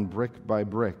down brick by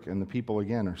brick, and the people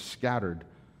again are scattered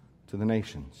to the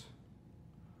nations.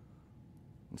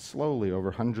 And slowly,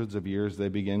 over hundreds of years, they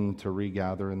begin to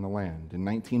regather in the land. In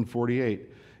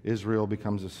 1948, Israel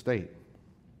becomes a state.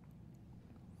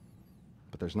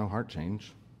 But there's no heart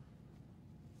change.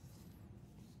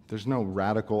 There's no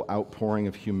radical outpouring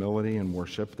of humility and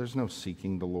worship. There's no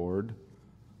seeking the Lord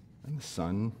and the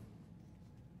Son.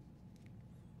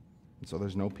 And so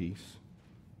there's no peace.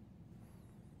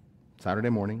 Saturday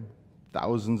morning,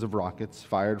 thousands of rockets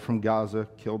fired from Gaza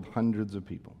killed hundreds of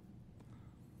people.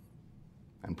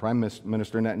 And Prime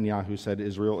Minister Netanyahu said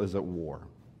Israel is at war.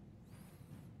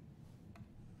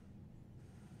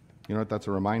 You know what that's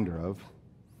a reminder of?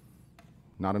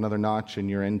 Not another notch in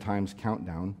your end times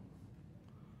countdown.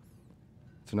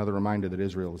 It's another reminder that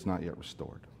Israel is not yet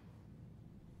restored.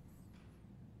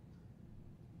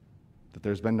 That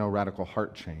there's been no radical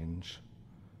heart change,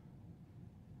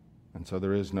 and so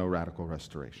there is no radical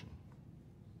restoration.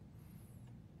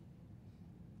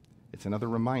 It's another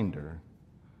reminder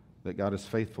that God is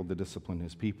faithful to discipline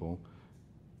his people,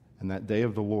 and that day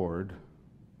of the Lord,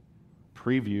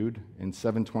 previewed in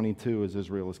 722 as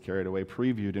Israel is carried away,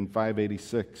 previewed in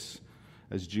 586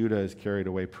 as Judah is carried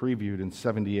away, previewed in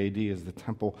 70 A.D. as the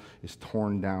temple is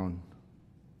torn down.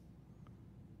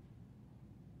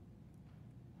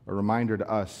 A reminder to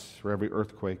us for every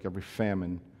earthquake, every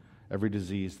famine, every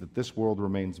disease, that this world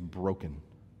remains broken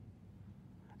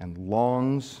and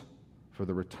longs for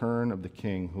the return of the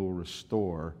King who will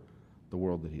restore the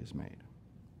world that he has made.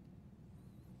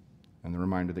 And the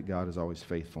reminder that God is always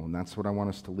faithful. And that's what I want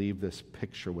us to leave this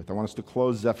picture with. I want us to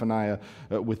close Zephaniah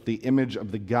with the image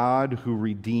of the God who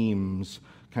redeems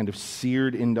kind of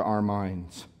seared into our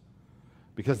minds.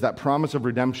 Because that promise of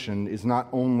redemption is not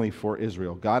only for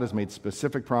Israel. God has made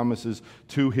specific promises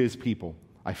to his people.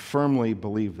 I firmly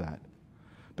believe that.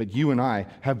 But you and I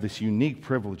have this unique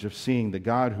privilege of seeing the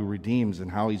God who redeems and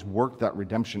how he's worked that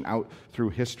redemption out through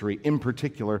history, in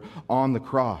particular on the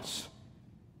cross.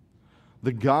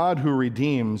 The God who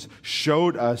redeems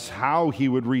showed us how he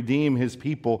would redeem his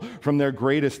people from their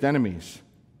greatest enemies.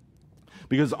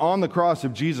 Because on the cross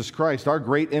of Jesus Christ, our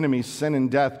great enemies, sin and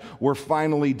death, were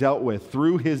finally dealt with.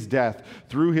 Through his death,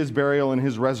 through his burial and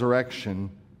his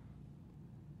resurrection,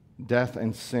 death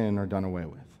and sin are done away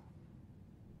with.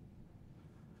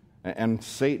 And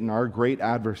Satan, our great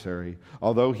adversary,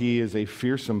 although he is a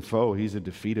fearsome foe, he's a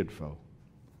defeated foe.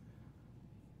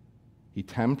 He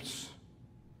tempts,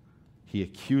 he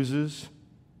accuses,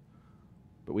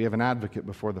 but we have an advocate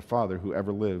before the Father who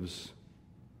ever lives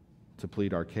to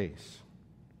plead our case.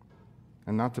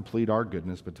 And not to plead our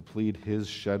goodness, but to plead his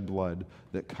shed blood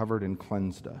that covered and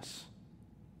cleansed us.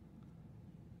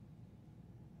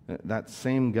 That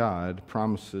same God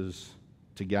promises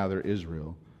to gather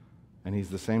Israel. And he's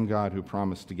the same God who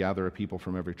promised to gather a people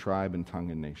from every tribe and tongue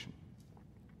and nation.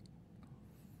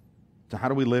 So how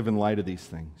do we live in light of these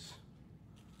things?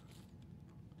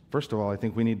 First of all, I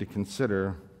think we need to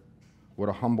consider what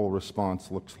a humble response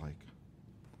looks like.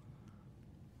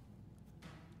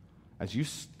 As you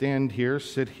stand here,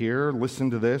 sit here, listen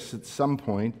to this, at some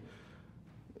point,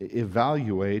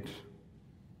 evaluate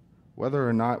whether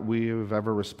or not we've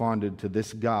ever responded to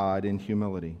this God in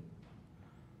humility.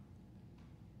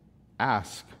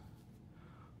 Ask,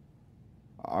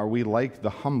 are we like the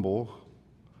humble,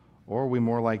 or are we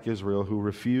more like Israel, who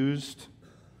refused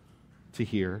to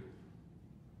hear,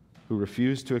 who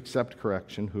refused to accept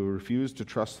correction, who refused to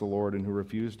trust the Lord, and who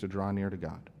refused to draw near to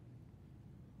God?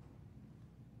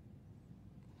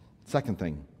 Second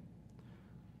thing,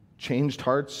 changed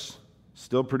hearts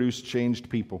still produce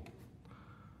changed people.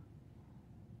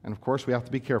 And of course, we have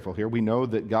to be careful here. We know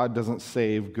that God doesn't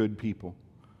save good people,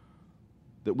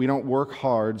 that we don't work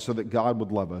hard so that God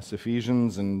would love us.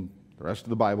 Ephesians and the rest of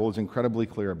the Bible is incredibly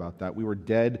clear about that. We were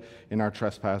dead in our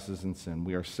trespasses and sin.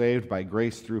 We are saved by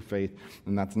grace through faith,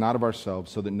 and that's not of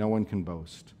ourselves, so that no one can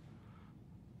boast.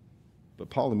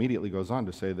 But Paul immediately goes on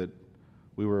to say that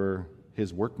we were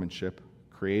his workmanship,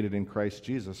 created in Christ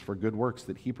Jesus for good works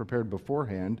that he prepared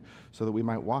beforehand so that we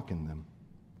might walk in them.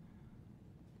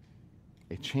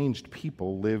 A changed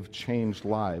people live changed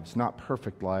lives, not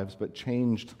perfect lives, but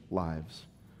changed lives.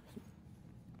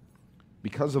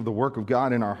 Because of the work of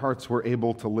God in our hearts, we're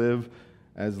able to live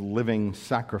as living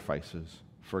sacrifices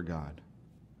for God.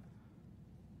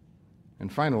 And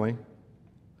finally,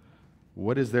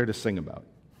 what is there to sing about?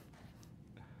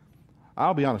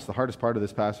 I'll be honest, the hardest part of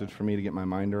this passage for me to get my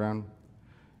mind around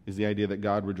is the idea that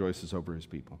God rejoices over his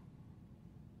people.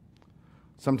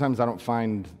 Sometimes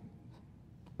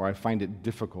I find it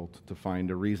difficult to find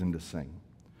a reason to sing.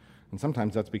 And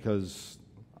sometimes that's because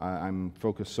I'm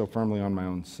focused so firmly on my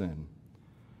own sin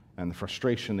and the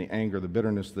frustration, the anger, the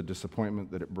bitterness, the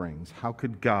disappointment that it brings. How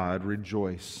could God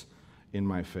rejoice in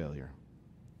my failure?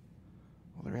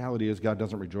 Well, the reality is God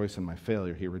doesn't rejoice in my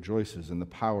failure. He rejoices in the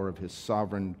power of his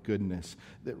sovereign goodness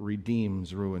that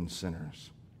redeems ruined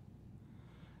sinners.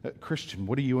 Christian,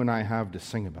 what do you and I have to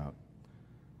sing about?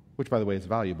 Which, by the way, is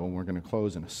valuable, and we're going to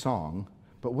close in a song.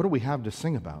 But what do we have to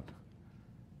sing about?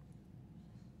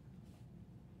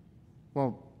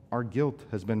 Well, our guilt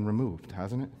has been removed,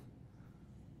 hasn't it?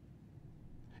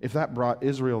 If that brought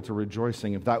Israel to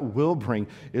rejoicing, if that will bring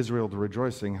Israel to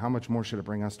rejoicing, how much more should it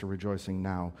bring us to rejoicing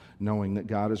now, knowing that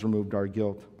God has removed our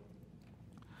guilt?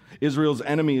 Israel's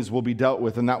enemies will be dealt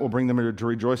with, and that will bring them to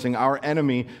rejoicing. Our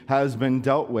enemy has been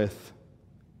dealt with.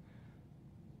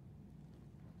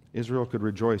 Israel could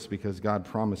rejoice because God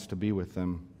promised to be with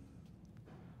them.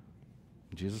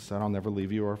 Jesus said, I'll never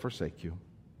leave you or forsake you.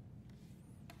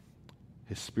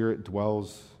 His Spirit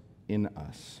dwells in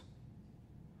us.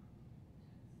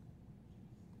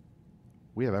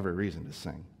 We have every reason to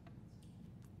sing.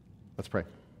 Let's pray.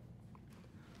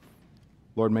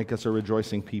 Lord, make us a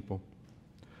rejoicing people.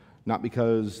 Not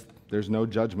because there's no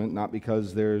judgment, not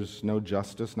because there's no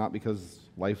justice, not because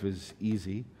life is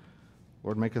easy.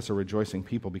 Lord, make us a rejoicing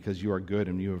people because you are good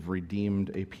and you have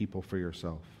redeemed a people for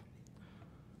yourself.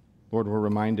 Lord, we're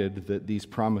reminded that these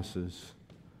promises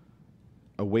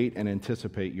await and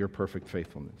anticipate your perfect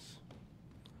faithfulness.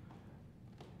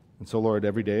 And so, Lord,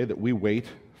 every day that we wait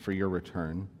for your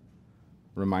return,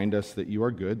 remind us that you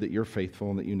are good, that you're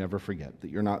faithful, and that you never forget,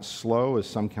 that you're not slow, as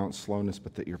some count slowness,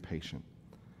 but that you're patient.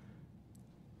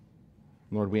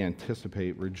 Lord, we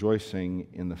anticipate rejoicing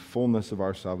in the fullness of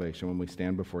our salvation when we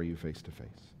stand before you face to face.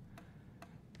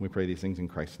 We pray these things in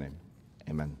Christ's name.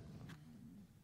 Amen.